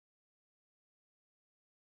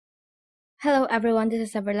Hello everyone, this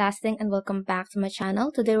is Everlasting and welcome back to my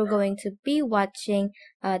channel. Today we're going to be watching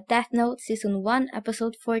Death Note Season 1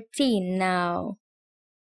 Episode 14 now.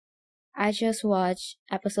 I just watched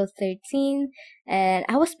Episode 13 and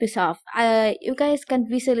I was pissed off. You guys can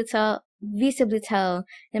visibly tell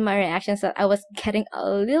in my reactions that I was getting a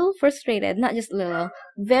little frustrated, not just little,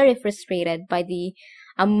 very frustrated by the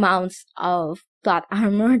amounts of plot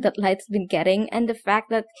armor that Light's been getting and the fact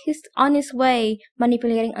that he's on his way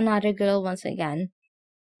manipulating another girl once again.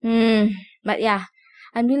 But yeah,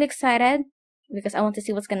 I'm really excited because I want to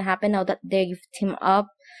see what's gonna happen now that they've teamed up,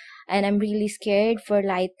 and I'm really scared for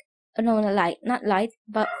Light. No, not Light,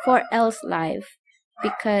 but for Elle's life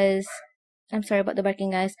because I'm sorry about the barking,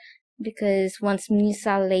 guys. Because once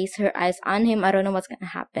Misa lays her eyes on him, I don't know what's gonna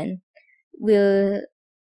happen. Will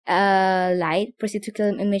Light proceed to kill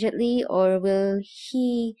him immediately, or will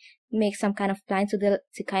he make some kind of plan to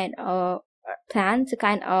kind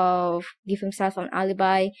of give himself an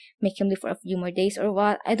alibi, make him live for a few more days or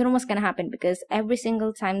what? I don't know what's gonna happen because every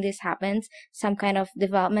single time this happens, some kind of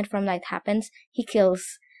development from Light happens, he kills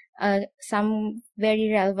some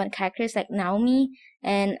very relevant characters like Naomi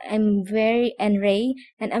and Ray,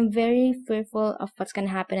 and I'm very fearful of what's gonna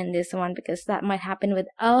happen in this one because that might happen with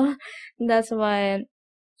Elle. That's why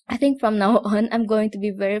I think from now on, I'm going to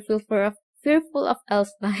be very fearful of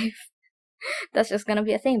Elle's life. That's just gonna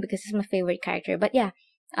be a thing because it's my favorite character. But yeah,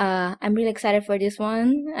 I'm really excited for this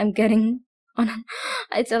one. I'm getting on.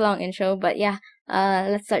 It's a long intro, but yeah,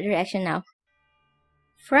 let's start the reaction now.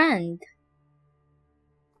 Friend.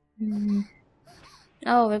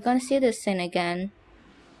 Oh, we're gonna see this scene again.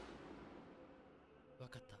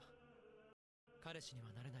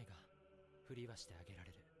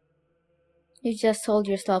 You just sold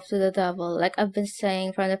yourself to the devil, like I've been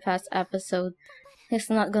saying from the past episode. He's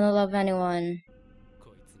not gonna love anyone.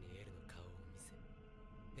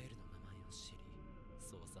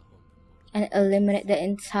 And eliminate the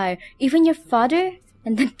entire, even your father,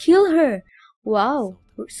 and then kill her. Wow,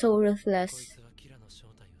 so ruthless.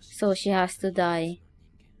 So she has to die.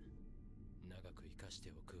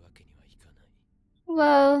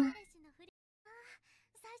 Well,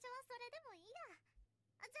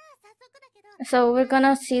 so we're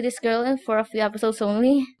gonna see this girl for a few episodes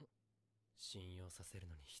only.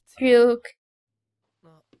 Ryuk.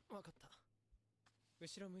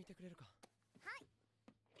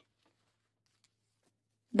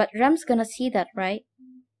 But Rem's gonna see that, right?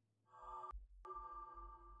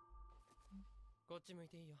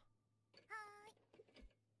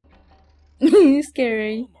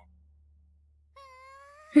 Scary.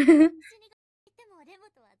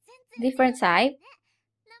 Different type.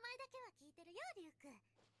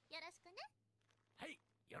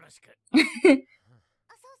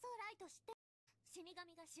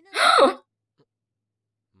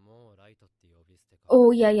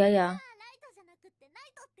 Oh yeah.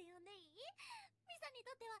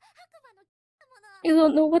 You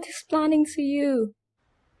don't know what he's planning to you.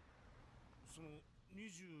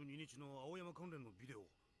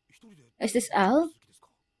 Is this Al?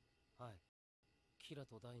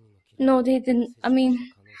 No, they didn't. I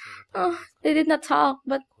mean, they did not talk,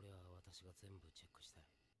 but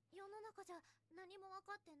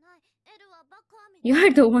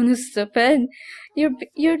you're the one who's stupid.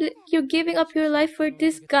 You're giving up your life for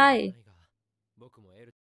this guy.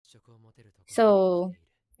 So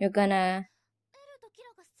you're gonna.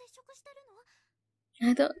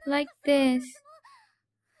 I don't like this.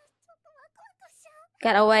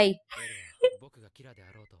 Get away.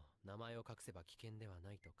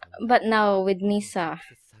 But now with Misa.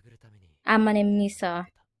 Amane Misa.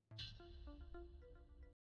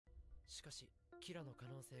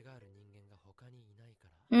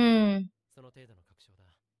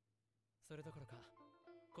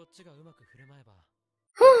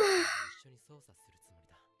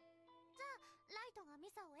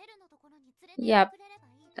 Yep,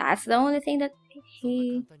 that's the only thing that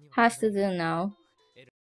he has to do now.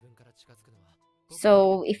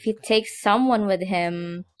 So if he takes someone with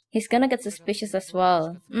him, he's gonna get suspicious as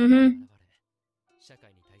well.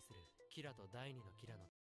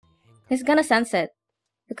 He's gonna sense it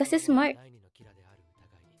because he's smart.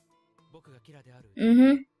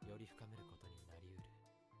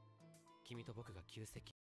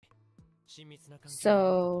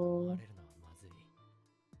 So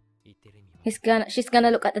she's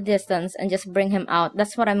gonna look at the distance and just bring him out.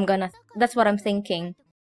 That's what I'm thinking.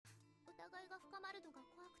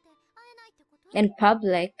 In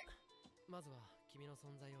public.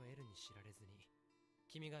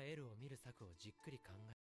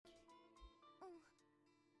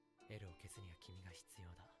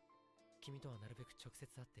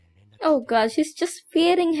 Oh god, she's just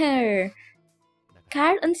feeding her.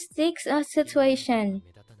 Carrot and sticks situation.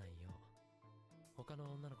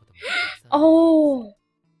 Oh,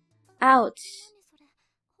 ouch.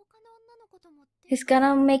 He's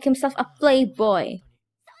gonna make himself a playboy.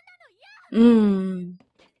 Hmm.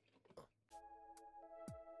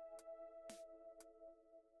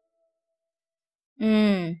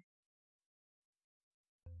 Hmm.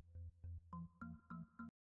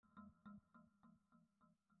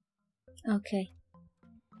 Okay.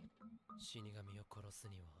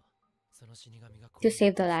 To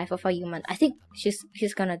save the life of a human. I think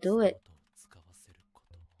she's gonna do it.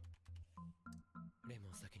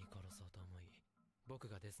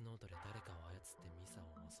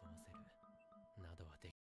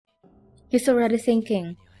 He's already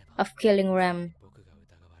thinking of killing Rem.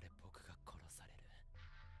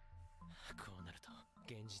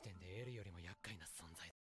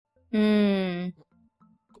 Hmm.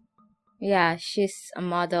 Yeah, she's a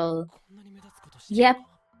model. Yep.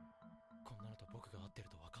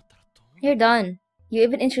 You're done. You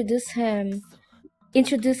even introduce her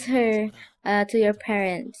to your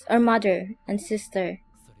parents or mother and sister.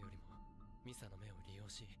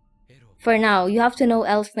 For now, you have to know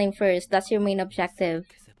Elle's name first. That's your main objective.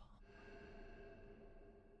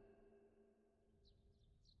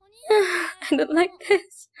 I don't like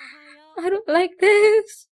this. I don't like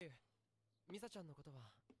this.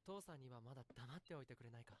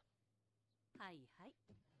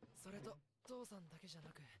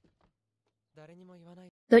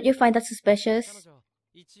 Don't you find that suspicious?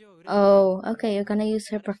 Oh, okay, you're gonna use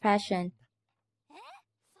her profession.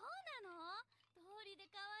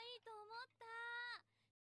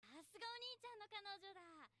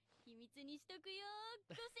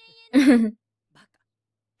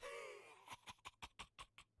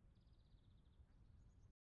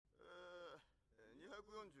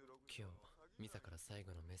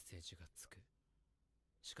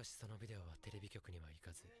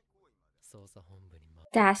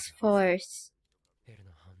 Task Force.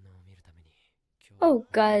 Oh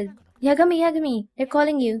god. Yagami, Yagami, they're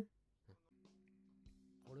calling you.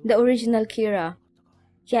 The original Kira.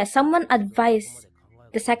 Yeah, someone advised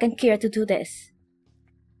the second Kira to do this.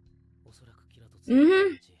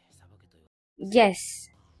 Mm-hmm. Yes.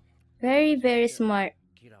 Very, very smart.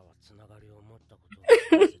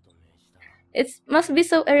 It must be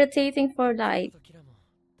so irritating for Light.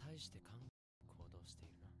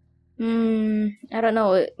 I don't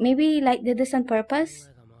know. Maybe Light did this on purpose?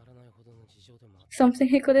 Something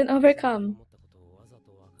he couldn't overcome.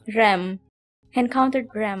 Rem. He encountered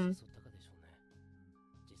Rem.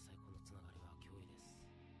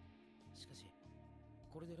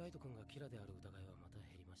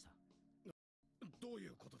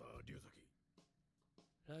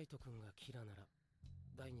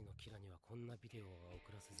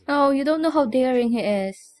 Oh, you don't know how daring he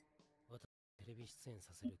is.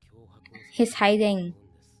 He's hiding.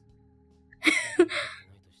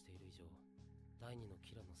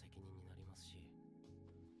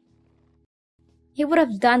 He would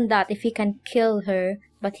have done that if he can kill her,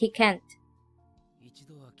 but he can't.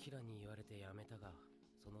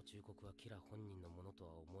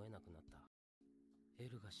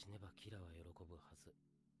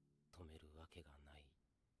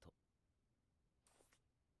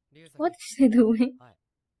 What is he doing?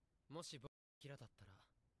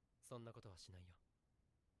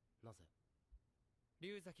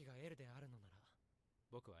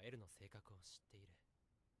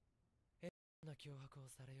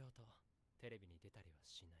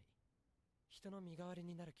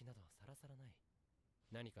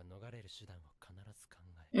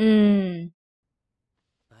 Mm.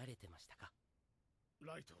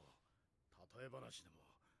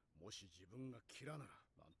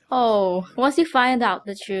 Oh, once you find out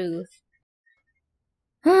the truth.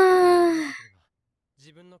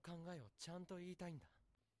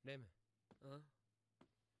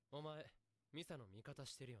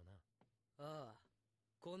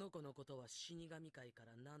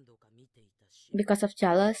 Because of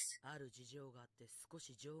jealous?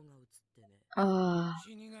 Ah.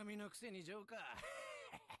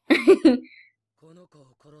 この子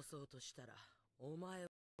を殺そうとしたら、お前を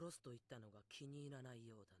殺すと言ったのが気に入らない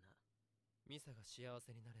ようだな。ミサが幸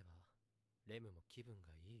せになれば、レムも気分が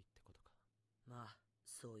いいってことか。まあ、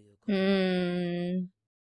そういうこと。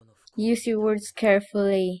Use your words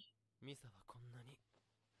carefully. ミサはこんなに。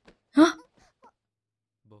Huh?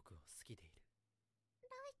 僕を好きでいる。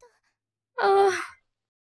Ah.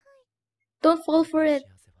 Don't fall for it.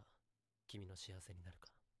 君の幸せになるか。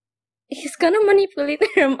 He's gonna manipulate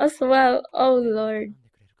him as well. Oh lord.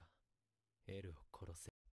 エルを殺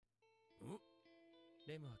せ。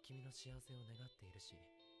レムは君の幸せを願っているし、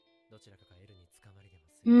どちらかがエルに捕まりで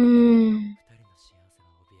もすれば、二人の幸せ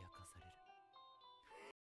は脅かされる。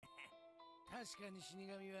確かに死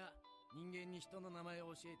神は人間に人の名前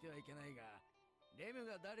を教えてはいけないが、レム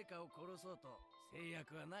が誰かを殺そうと制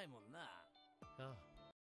約はないもんな。ああ、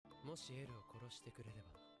もしエルを殺してくれれ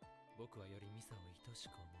ば、僕はよりミサを愛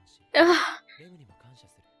しく思うし、レムにも感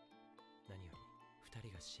謝する。何より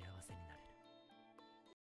二人が幸せになれる。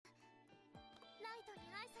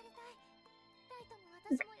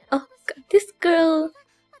Oh God, this girl.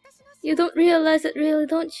 You don't realize it really,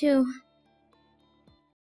 don't you?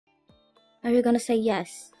 Are you gonna say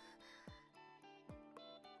yes?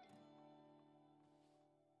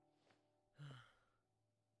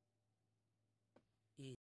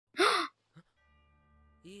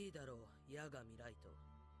 いいだろう、ヤガミライト。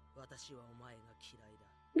私はお前が嫌いだ。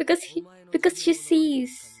Because she sees.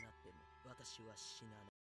 私は死なな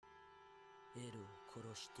い。エルを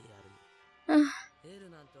殺してやるよ。エル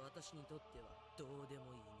なんて私にとってはどうで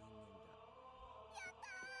もいい人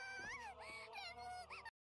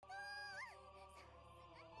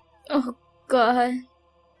間だ。Oh God.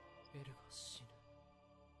 エルが死ぬ。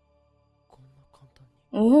こんな簡単に。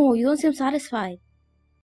Oh, you don't seem satisfied.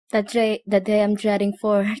 The day I'm dreading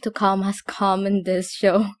for to come has come in this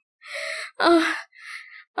show.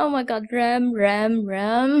 Oh my God, Rem.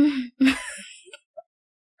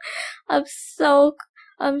 I'm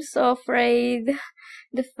so afraid.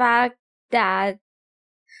 The fact that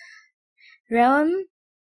Rem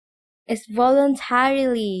is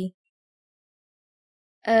voluntarily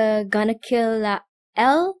gonna kill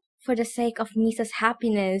L for the sake of Misa's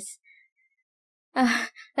happiness.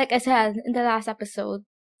 Like I said in the last episode,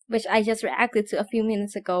 which I just reacted to a few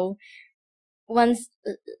minutes ago, once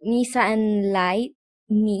Misa and Light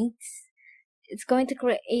meets, it's going to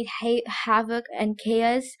create havoc and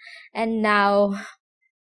chaos. And now,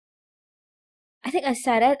 I think I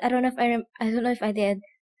said it. I don't know if I did,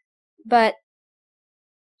 but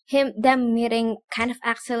them meeting kind of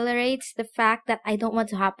accelerates the fact that I don't want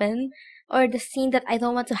to happen, or the scene that I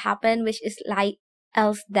don't want to happen, which is Light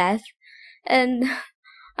L's death. And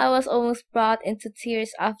I was almost brought into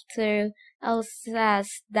tears after L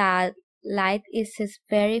says that Light is his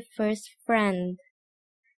very first friend.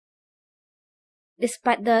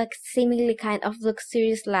 Despite the seemingly kind of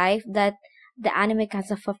luxurious life that the anime kind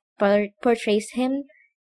of portrays him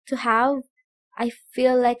to have, I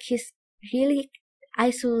feel like he's really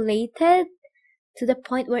isolated to the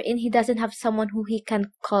point wherein he doesn't have someone who he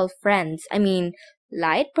can call friends. I mean,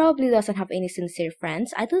 Light probably doesn't have any sincere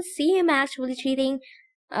friends. I don't see him actually treating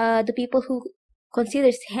the people who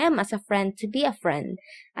considers him as a friend to be a friend.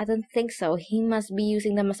 I don't think so. He must be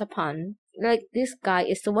using them as a pawn. Like, this guy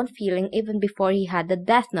is the one feeling even before he had the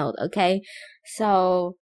death note, okay?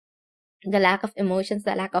 So, the lack of emotions,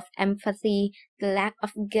 the lack of empathy, the lack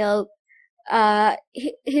of guilt,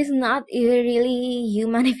 he's not really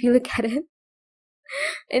human if you look at it.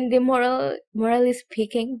 In the morally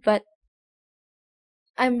speaking, but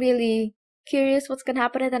I'm really curious what's gonna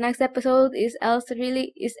happen in the next episode. Is Elle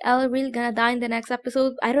really gonna die in the next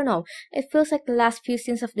episode? I don't know. It feels like the last few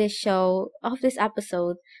scenes of this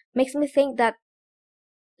episode, makes me think that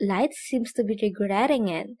Light seems to be regretting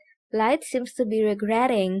it. Light seems to be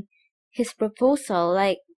regretting his proposal.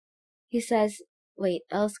 Like, he says, wait,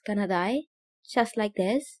 Elle's gonna die? Just like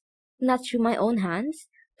this? Not through my own hands?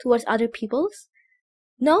 Towards other people's?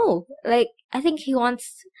 No! Like, I think he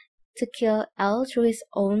wants to kill Elle through his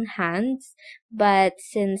own hands, but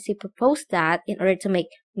since he proposed that in order to make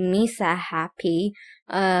Misa happy,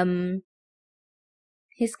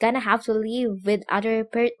 he's gonna have to leave with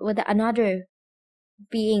another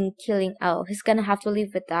being killing Elle. He's gonna have to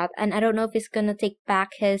leave with that, and I don't know if he's gonna take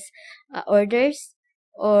back his orders,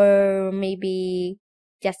 or maybe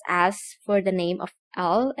just ask for the name of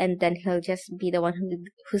Elle, and then he'll just be the one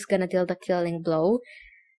who's gonna deal the killing blow.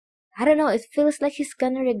 I don't know, it feels like he's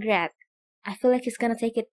gonna regret. I feel like he's gonna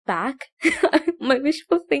take it back. My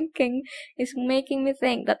wishful thinking is making me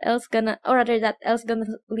think that Elle's gonna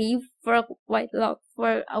leave for a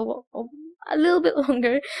little bit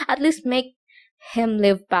longer. At least make him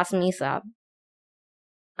live past Misa.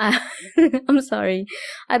 I'm sorry.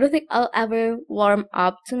 I don't think I'll ever warm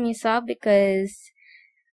up to Misa because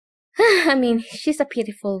I mean, she's a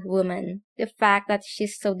beautiful woman. The fact that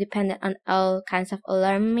she's so dependent on Elle kinds of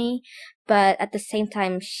alarm me, but at the same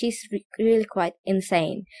time, she's really quite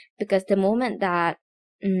insane. Because the moment that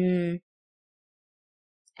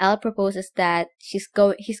Elle proposes that he's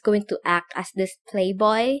going to act as this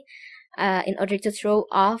playboy, in order to throw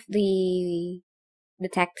off the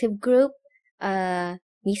detective group,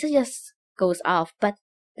 Misa just goes off. But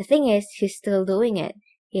the thing is, he's still doing it.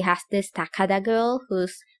 He has this Takada girl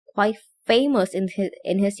who's quite famous in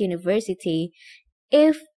his university.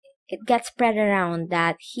 If it gets spread around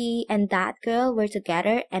that he and that girl were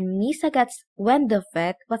together and Misa gets wind of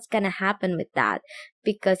it, what's gonna happen with that?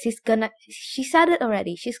 Because she said it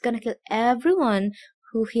already, she's gonna kill everyone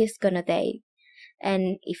who he's gonna date.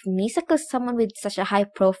 And if Misa kills someone with such a high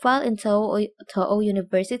profile in Toho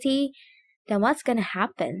University, then what's gonna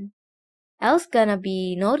happen? L's gonna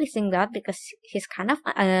be noticing that because he's kind of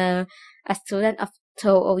a student of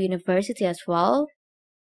Toho University as well.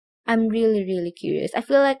 I'm really, really curious. I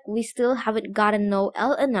feel like we still haven't gotten to know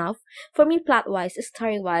L enough. For me, plot-wise,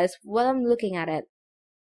 story-wise, while I'm looking at it,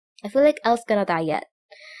 I feel like L's gonna die yet.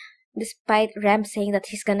 Despite Rem saying that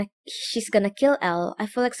she's gonna kill L, I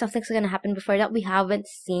feel like something's gonna happen before that. We haven't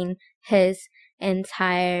seen his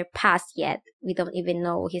entire past yet. We don't even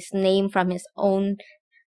know his name from his own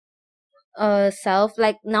self.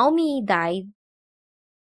 Like Naomi died,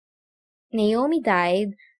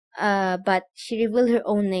 but she revealed her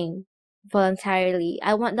own name voluntarily.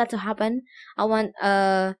 I want that to happen. I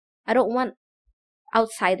don't want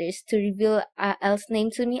outsiders to reveal L's name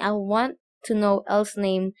to me. I want to know L's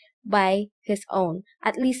name by his own.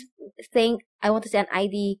 At least I want to see an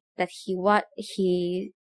ID that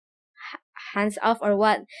he hands off or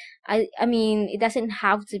what. I mean, it doesn't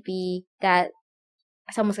have to be that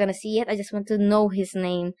someone's gonna see it. I just want to know his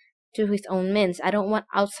name through his own means. I don't want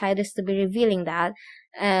outsiders to be revealing that.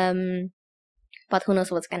 But who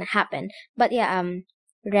knows what's gonna happen. But yeah,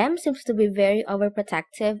 Rem seems to be very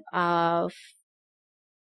overprotective of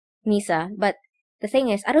Misa. But the thing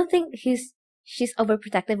is, I don't think she's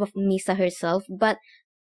overprotective of Misa herself, but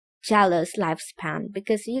jealous lifespan.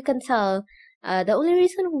 Because you can tell the only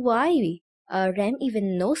reason why Rem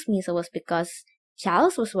even knows Misa was because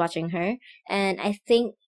Chalice was watching her, and I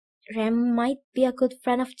think Rem might be a good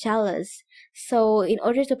friend of Chalice. So in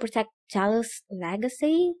order to protect Chalice's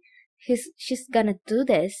legacy, she's gonna do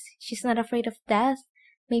this. She's not afraid of death.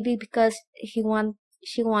 Maybe because she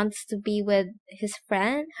wants to be with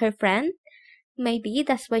her friend. Maybe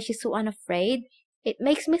that's why she's so unafraid. It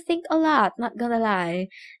makes me think a lot, not gonna lie.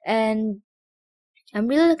 And I'm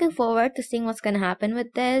really looking forward to seeing what's gonna happen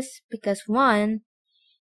with this because one,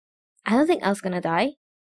 I don't think Elle's gonna die.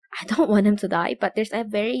 I don't want him to die, but there's a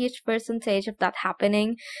very huge percentage of that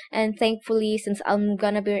happening. And thankfully, since I'm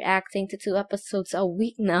gonna be reacting to 2 episodes a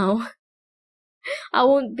week now, I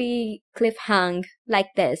won't be cliffhang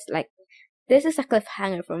like this. Like, this is a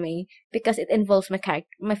cliffhanger for me because it involves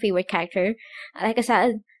my favorite character. Like I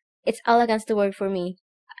said, it's all against the world for me.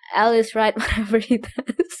 L is right, whatever he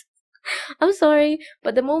does. I'm sorry,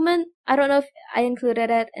 but the moment, I don't know if I included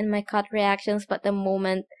it in my cut reactions, but the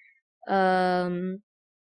moment,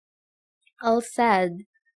 L said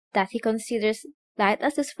that he considers Light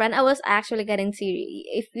as his friend, I was actually getting teary.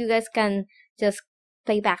 If you guys can just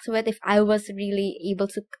play back to it, if I was really able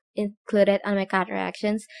to include it on my cut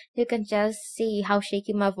reactions, you can just see how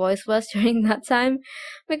shaky my voice was during that time,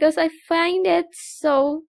 because I find it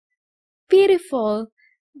so beautiful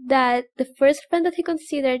that the first friend that he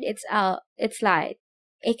considered it's Light,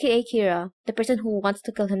 aka Kira, the person who wants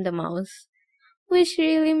to kill him the most, which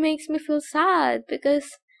really makes me feel sad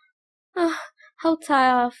because how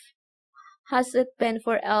tough has it been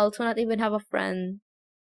for Elle to not even have a friend?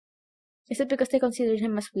 Is it because they considered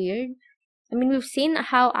him as weird? I mean, we've seen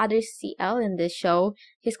how others see Elle in this show.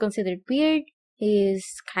 He's considered weird. He's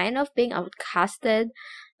kind of being outcasted.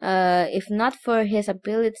 If not for his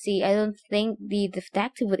ability, I don't think the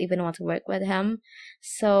detective would even want to work with him.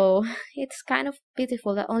 So it's kind of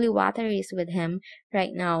pitiful that only Water is with him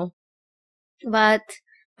right now. But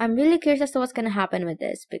I'm really curious as to what's gonna happen with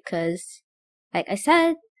this because, like I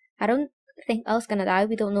said, I don't think Elle's gonna die.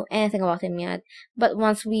 We don't know anything about him yet. But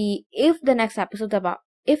if the next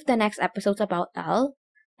episode's about Elle,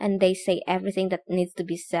 and they say everything that needs to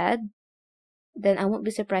be said, then I won't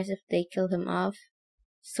be surprised if they kill him off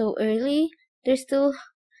so early. There's still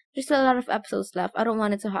a lot of episodes left. I don't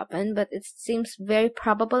want it to happen, but it seems very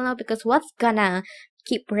probable now because what's gonna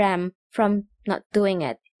keep Rem from not doing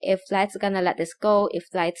it? If Light's gonna let this go, if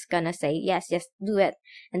Light's gonna say yes, do it,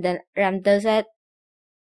 and then Rem does it,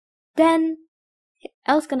 then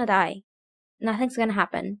Elle's gonna die. Nothing's gonna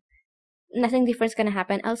happen. Nothing different's gonna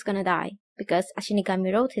happen. Elle's gonna die because a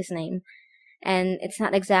Shinigami wrote his name, and it's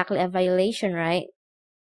not exactly a violation, right?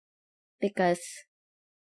 Because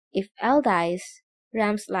if Elle dies,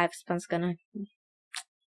 Ram's lifespan's gonna...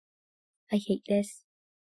 I hate this.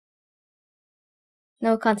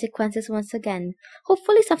 No consequences once again.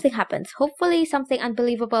 Hopefully something happens. Hopefully something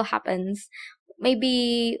unbelievable happens.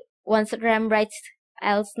 Maybe once Ram writes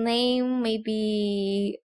L's name,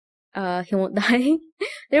 maybe he won't die.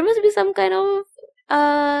 There must be some kind of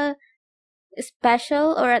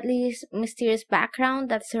special or at least mysterious background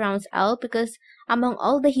that surrounds L, because among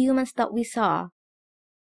all the humans that we saw,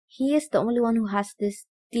 he is the only one who has this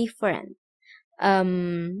different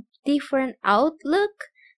outlook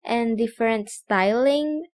and different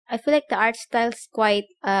styling. I feel like the art style is quite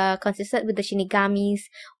consistent with the Shinigamis,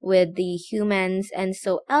 with the humans, and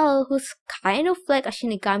so L, who's kind of like a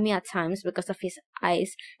Shinigami at times because of his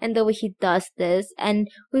eyes and the way he does this, and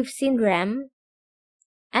we've seen Rem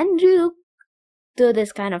and Duke do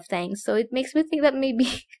this kind of thing, so it makes me think that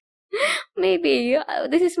maybe maybe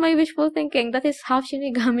this is my wishful thinking, that is half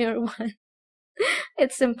Shinigami or one.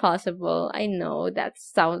 It's impossible. I know that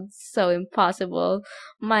sounds so impossible.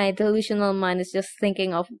 My delusional mind is just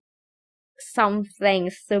thinking of some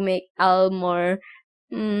things to make Al more,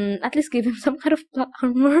 at least give him some kind of plot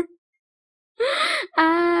armor.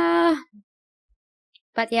 Ah,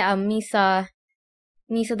 but yeah, Misa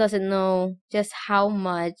doesn't know just how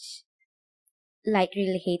much Light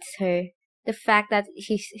really hates her. The fact that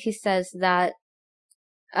he says that,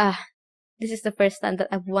 ah, this is the first time that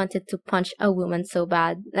I've wanted to punch a woman so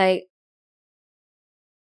bad. Like,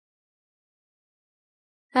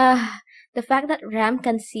 the fact that Ram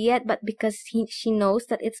can see it, but because she knows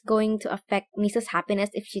that it's going to affect Misa's happiness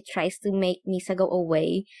if she tries to make Misa go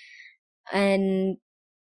away, and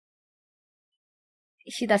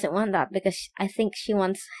she doesn't want that because I think she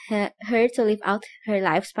wants her to live out her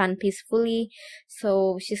lifespan peacefully.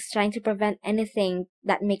 So she's trying to prevent anything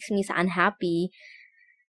that makes Misa unhappy.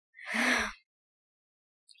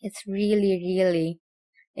 It's really, really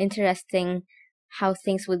interesting how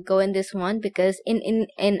things would go in this one, because in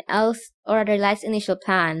El's, or rather Light's initial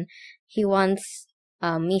plan, he wants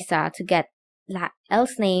Misa to get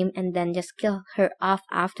El's name and then just kill her off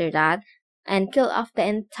after that, and kill off the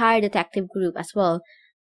entire detective group as well.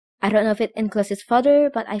 I don't know if it includes his father,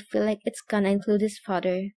 but I feel like it's gonna include his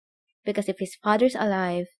father, because if his father's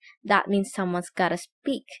alive, that means someone's gotta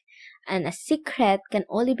speak, and a secret can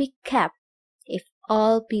only be kept if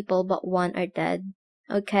all people but one are dead.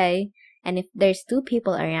 Okay? And if there's two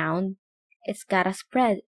people around, it's gotta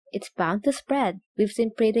spread. It's bound to spread. We've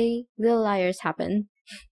seen Pretty Little Liars happen.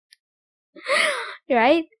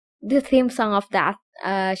 Right? The theme song of that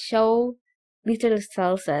show literally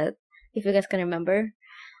sells it. If you guys can remember.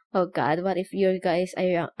 Oh God, what if you guys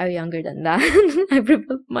are younger than that? I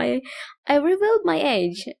revealed my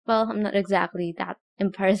age. Well, I'm not exactly that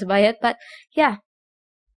embarrassed by it, but yeah,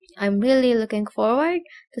 I'm really looking forward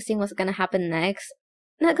to seeing what's gonna happen next.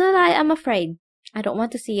 Not gonna lie, I'm afraid. I don't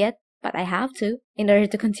want to see it, but I have to in order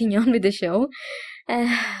to continue on with the show.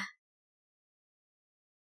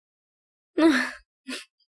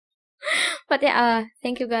 But yeah,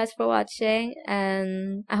 thank you guys for watching,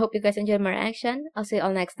 and I hope you guys enjoyed my reaction. I'll see you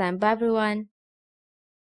all next time. Bye everyone.